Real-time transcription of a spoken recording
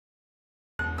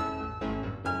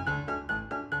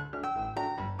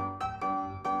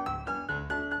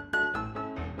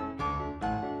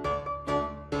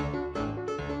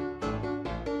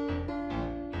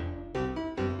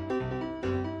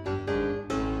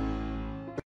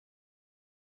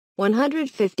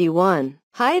151.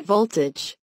 High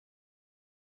voltage.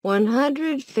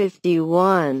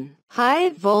 151. High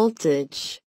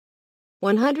voltage.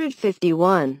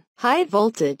 151. High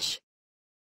voltage.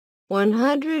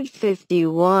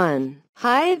 151.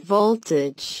 High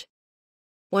voltage.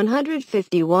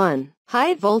 151.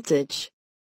 High voltage.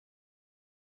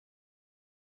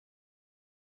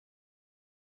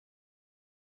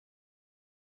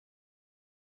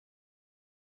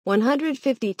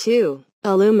 152.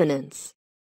 Illuminance.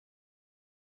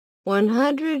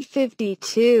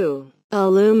 152.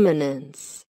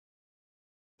 Illuminance.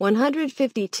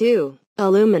 152.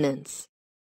 Illuminance.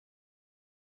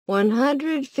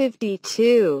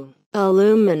 152.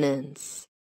 Illuminance.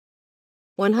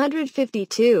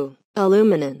 152.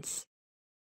 Illuminance.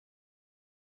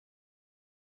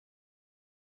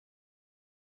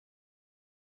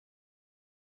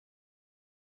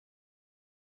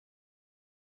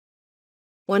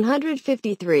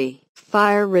 153.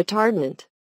 Fire retardant.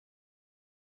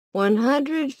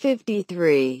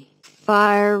 153.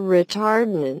 Fire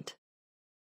retardant.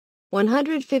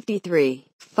 153.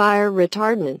 Fire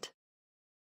retardant.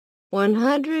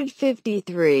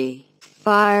 153.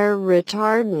 Fire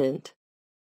retardant.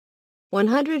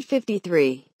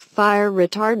 153. Fire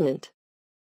retardant.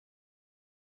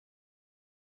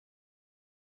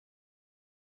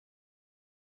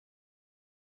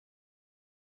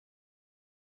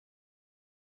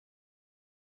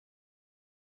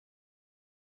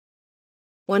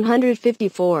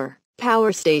 154.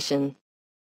 Power station.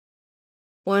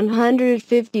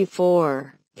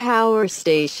 154. Power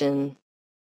station.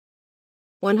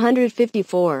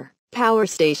 154. Power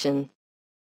station.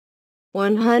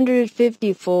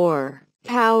 154.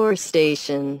 Power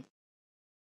station.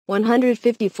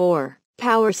 154.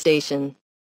 Power station.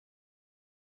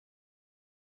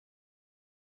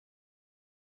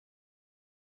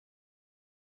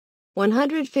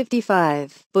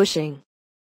 155. Bushing.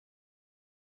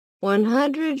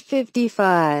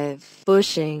 155.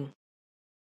 Bushing.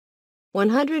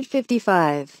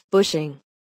 155. Bushing.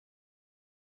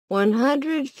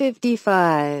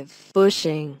 155.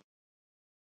 Bushing.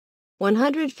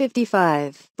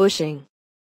 155. Bushing.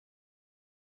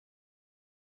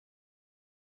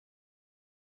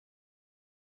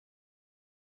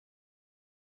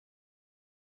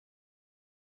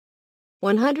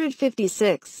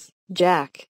 156.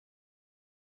 Jack.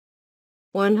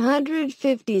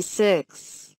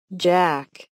 156.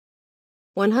 Jack.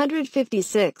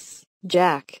 156.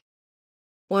 Jack.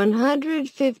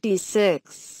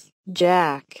 156.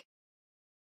 Jack.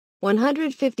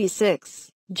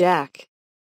 156. Jack.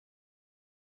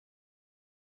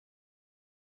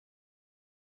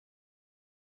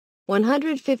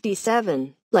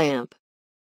 157. Lamp.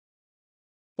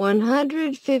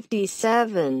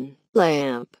 157.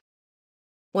 Lamp.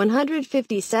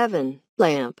 157.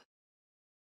 Lamp.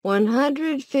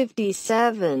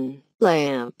 157.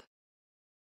 Lamp.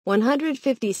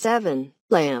 157.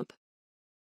 Lamp.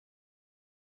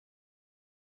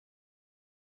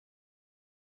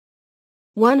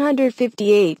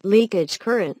 158. Leakage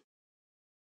current.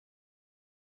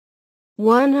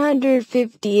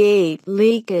 158.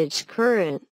 Leakage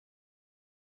current.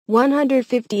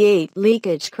 158.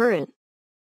 Leakage current.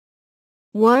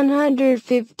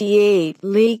 158.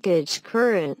 Leakage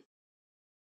current.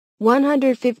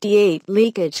 158.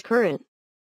 Leakage current.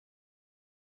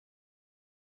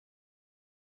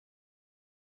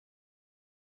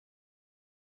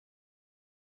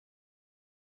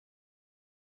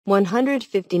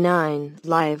 159.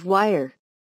 Live wire.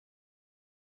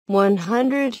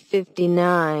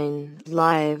 159.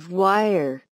 Live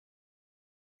wire.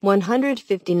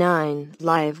 159.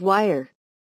 Live wire.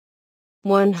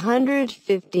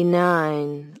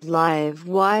 159. Live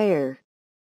wire.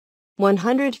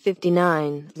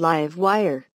 159. Live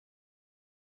wire.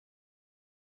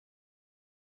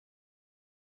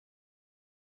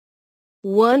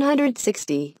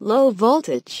 160. Low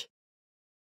voltage.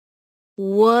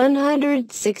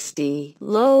 160.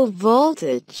 Low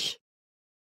voltage.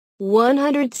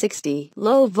 160.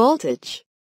 Low voltage.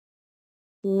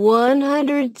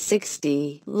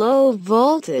 160. Low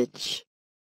voltage.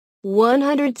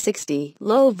 160.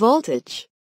 Low voltage.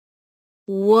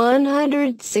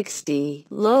 160.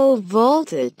 Low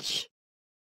voltage.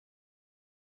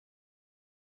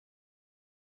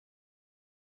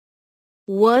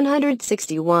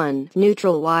 161.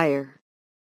 Neutral wire.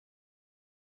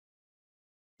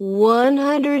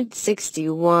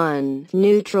 161.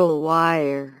 Neutral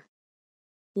wire.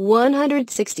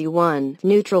 161.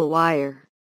 Neutral wire.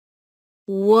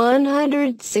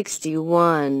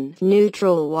 161.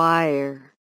 Neutral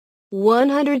wire.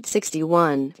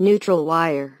 161. Neutral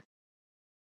wire.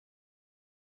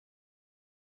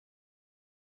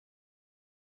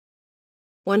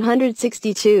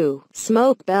 162.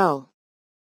 Smoke bell.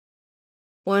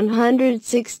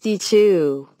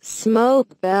 162.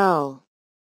 Smoke bell.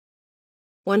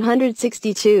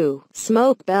 162.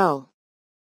 Smoke bell.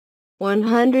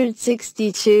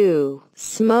 162.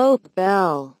 Smoke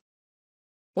bell.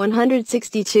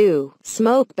 162.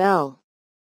 Smoke bell.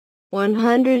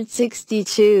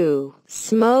 162.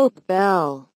 Smoke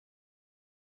bell.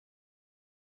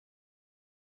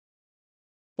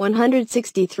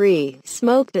 163.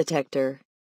 Smoke detector.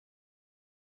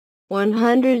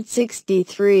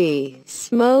 163.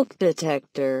 Smoke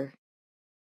detector.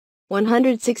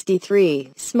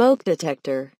 163. Smoke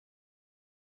detector.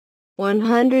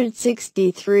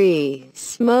 163.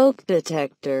 Smoke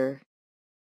detector.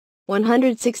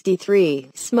 163.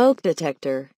 Smoke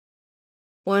detector.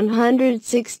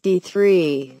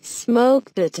 163.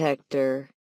 Smoke detector.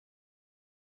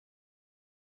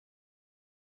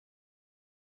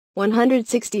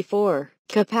 164.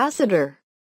 Capacitor.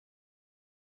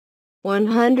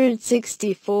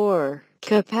 164.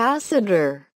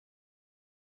 Capacitor.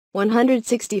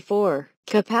 164.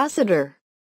 Capacitor.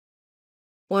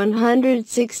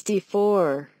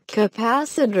 164.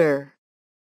 Capacitor.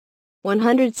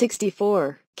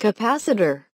 164.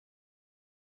 Capacitor.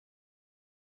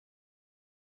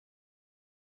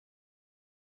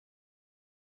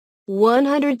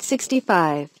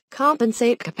 165.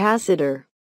 Compensate capacitor.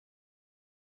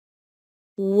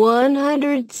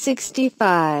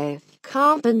 165.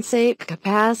 Compensate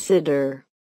capacitor.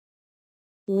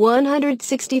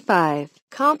 165.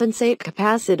 Compensate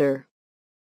capacitor.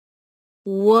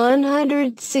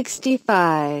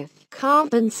 165.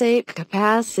 Compensate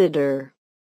capacitor.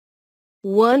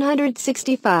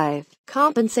 165.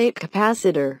 Compensate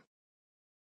capacitor.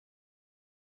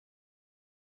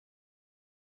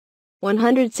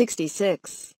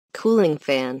 166. Cooling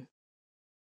fan.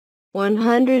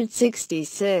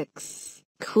 166.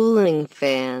 Cooling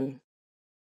fan.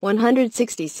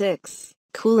 166.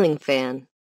 Cooling fan.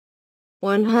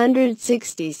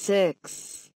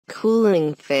 166.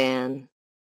 Cooling fan.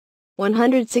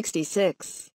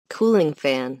 166. Cooling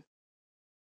fan.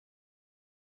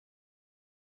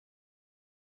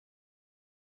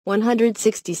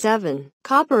 167.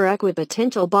 Copper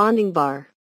equipotential bonding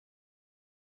bar.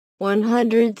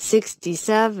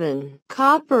 167.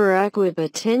 Copper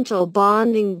equipotential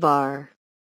bonding bar.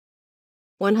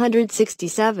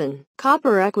 167.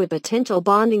 Copper equipotential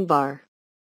bonding bar.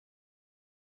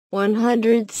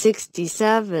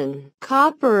 167.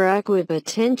 Copper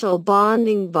equipotential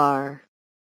bonding bar.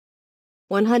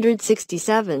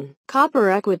 167. Copper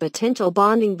equipotential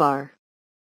bonding bar.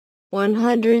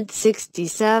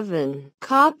 167.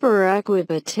 Copper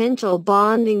equipotential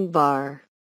bonding bar.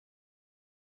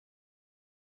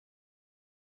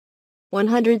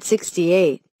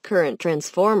 168. Current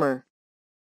transformer.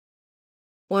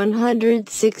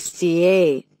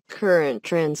 168. Current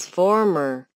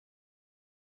transformer.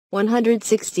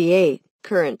 168.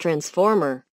 Current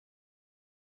transformer.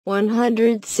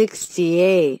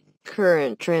 168.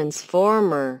 Current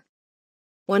transformer.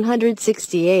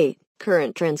 168.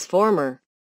 Current transformer.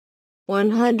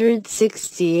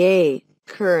 168.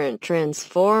 Current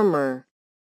transformer.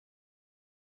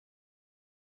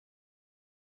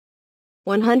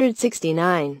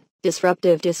 169.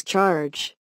 Disruptive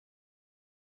discharge.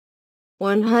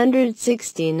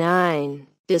 169.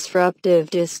 Disruptive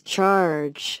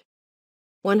discharge.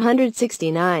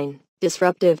 169.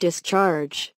 Disruptive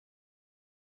discharge.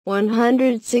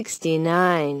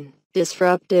 169.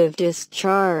 Disruptive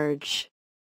discharge.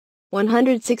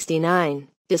 169.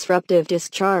 Disruptive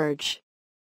discharge.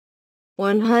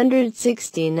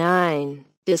 169.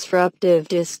 Disruptive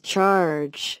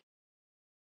discharge.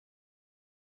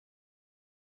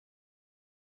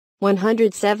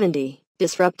 170.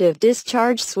 Disruptive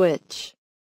discharge switch.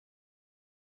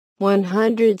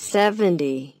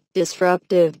 170.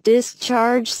 Disruptive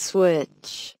discharge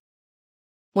switch.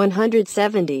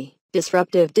 170.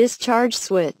 Disruptive discharge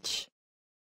switch.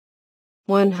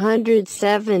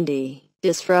 170.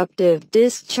 Disruptive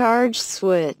discharge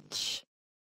switch.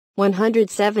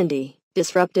 170.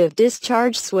 Disruptive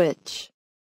discharge switch.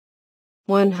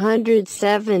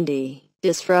 170.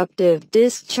 Disruptive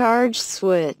discharge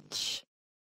switch.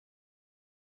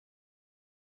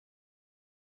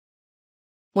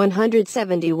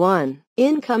 171.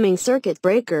 Incoming circuit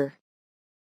breaker.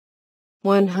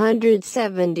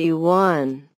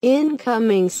 171.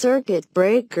 Incoming circuit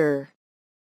breaker.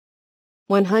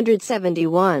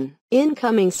 171.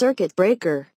 Incoming circuit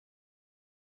breaker.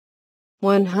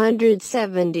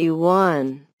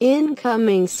 171.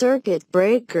 Incoming circuit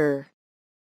breaker.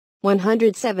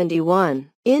 171.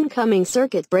 Incoming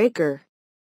circuit breaker.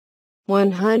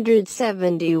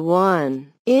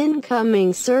 171.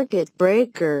 Incoming circuit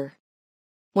breaker.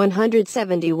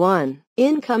 171.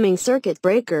 Incoming circuit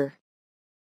breaker.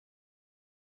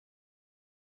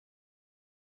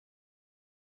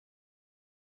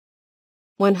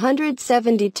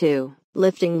 172.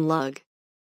 Lifting lug.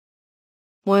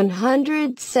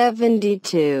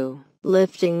 172.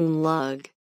 Lifting lug.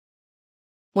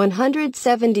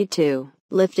 172.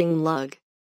 Lifting lug.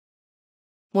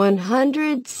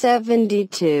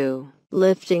 172.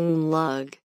 Lifting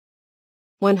lug.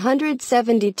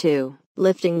 172.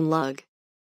 Lifting lug.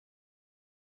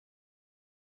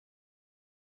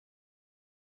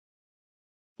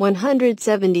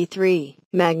 173.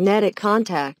 Magnetic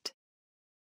contact.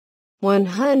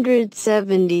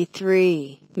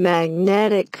 173.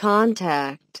 Magnetic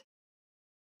contact.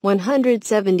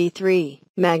 173.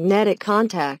 Magnetic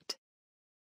contact.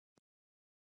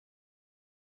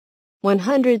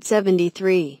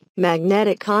 173.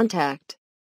 Magnetic contact.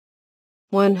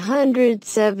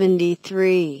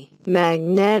 173.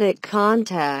 Magnetic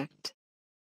contact.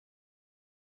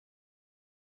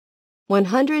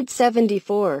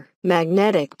 174.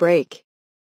 Magnetic brake.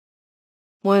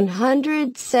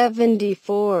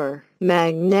 174.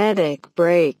 Magnetic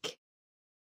brake.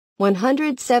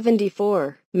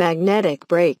 174. Magnetic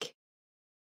brake.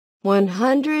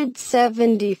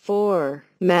 174.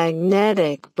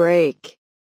 Magnetic brake.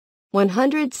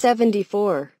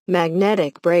 174.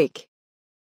 Magnetic brake.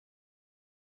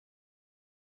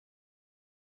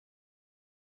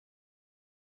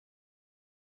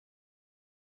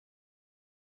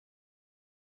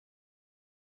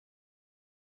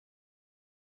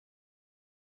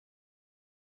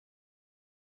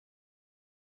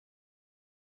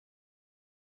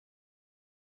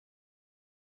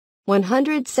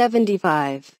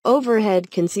 175.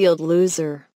 Overhead concealed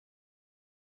loser.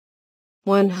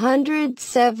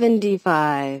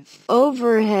 175.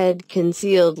 Overhead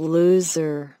concealed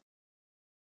loser.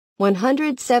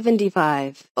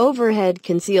 175. Overhead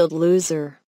concealed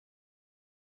loser.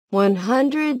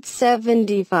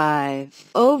 175.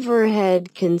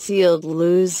 Overhead concealed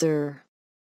loser.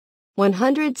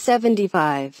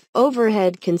 175.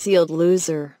 Overhead concealed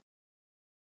loser.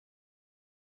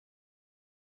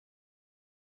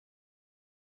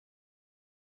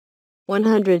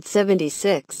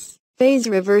 176. Phase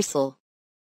reversal.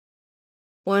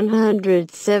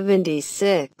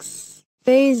 176.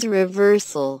 Phase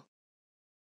reversal.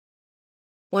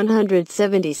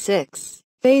 176.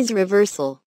 Phase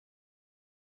reversal.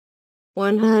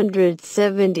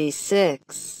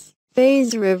 176.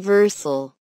 Phase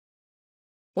reversal.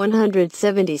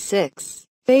 176.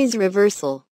 Phase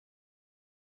reversal.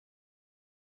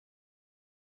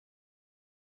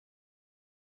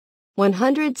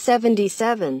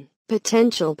 177.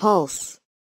 Potential pulse.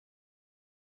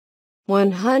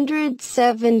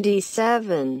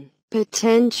 177.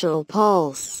 Potential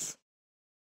pulse.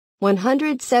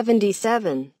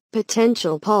 177.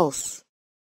 Potential pulse.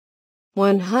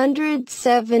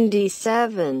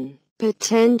 177.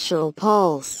 Potential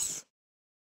pulse.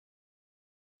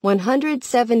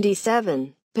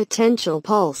 177. Potential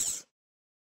pulse.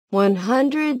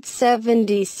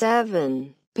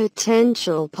 177.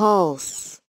 Potential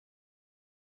pulse.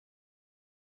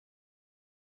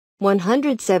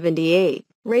 178.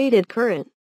 Rated current.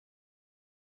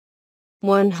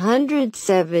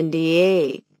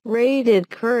 178. Rated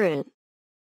current.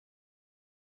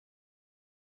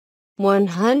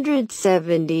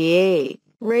 178.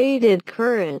 Rated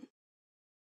current.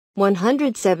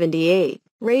 178.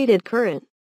 Rated current.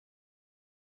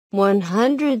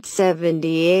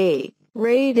 178.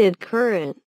 Rated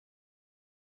current.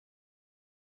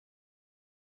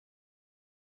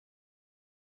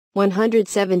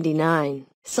 179.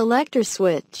 Selector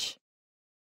switch.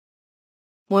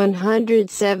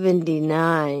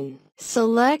 179.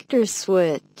 Selector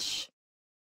switch.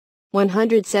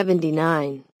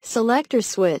 179. Selector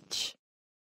switch.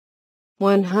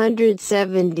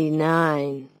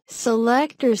 179.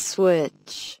 Selector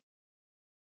switch.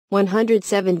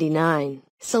 179.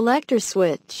 Selector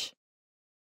switch.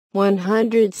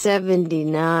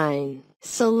 179.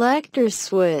 Selector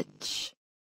switch.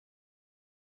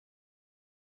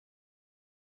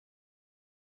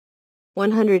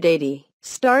 180.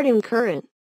 Starting current.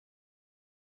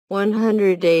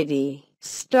 180.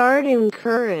 Starting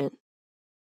current.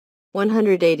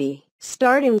 180.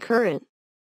 Starting current.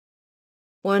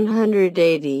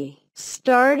 180.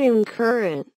 Starting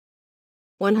current.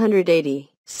 180.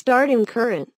 Starting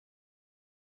current.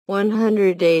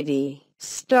 180.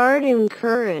 Starting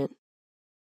current.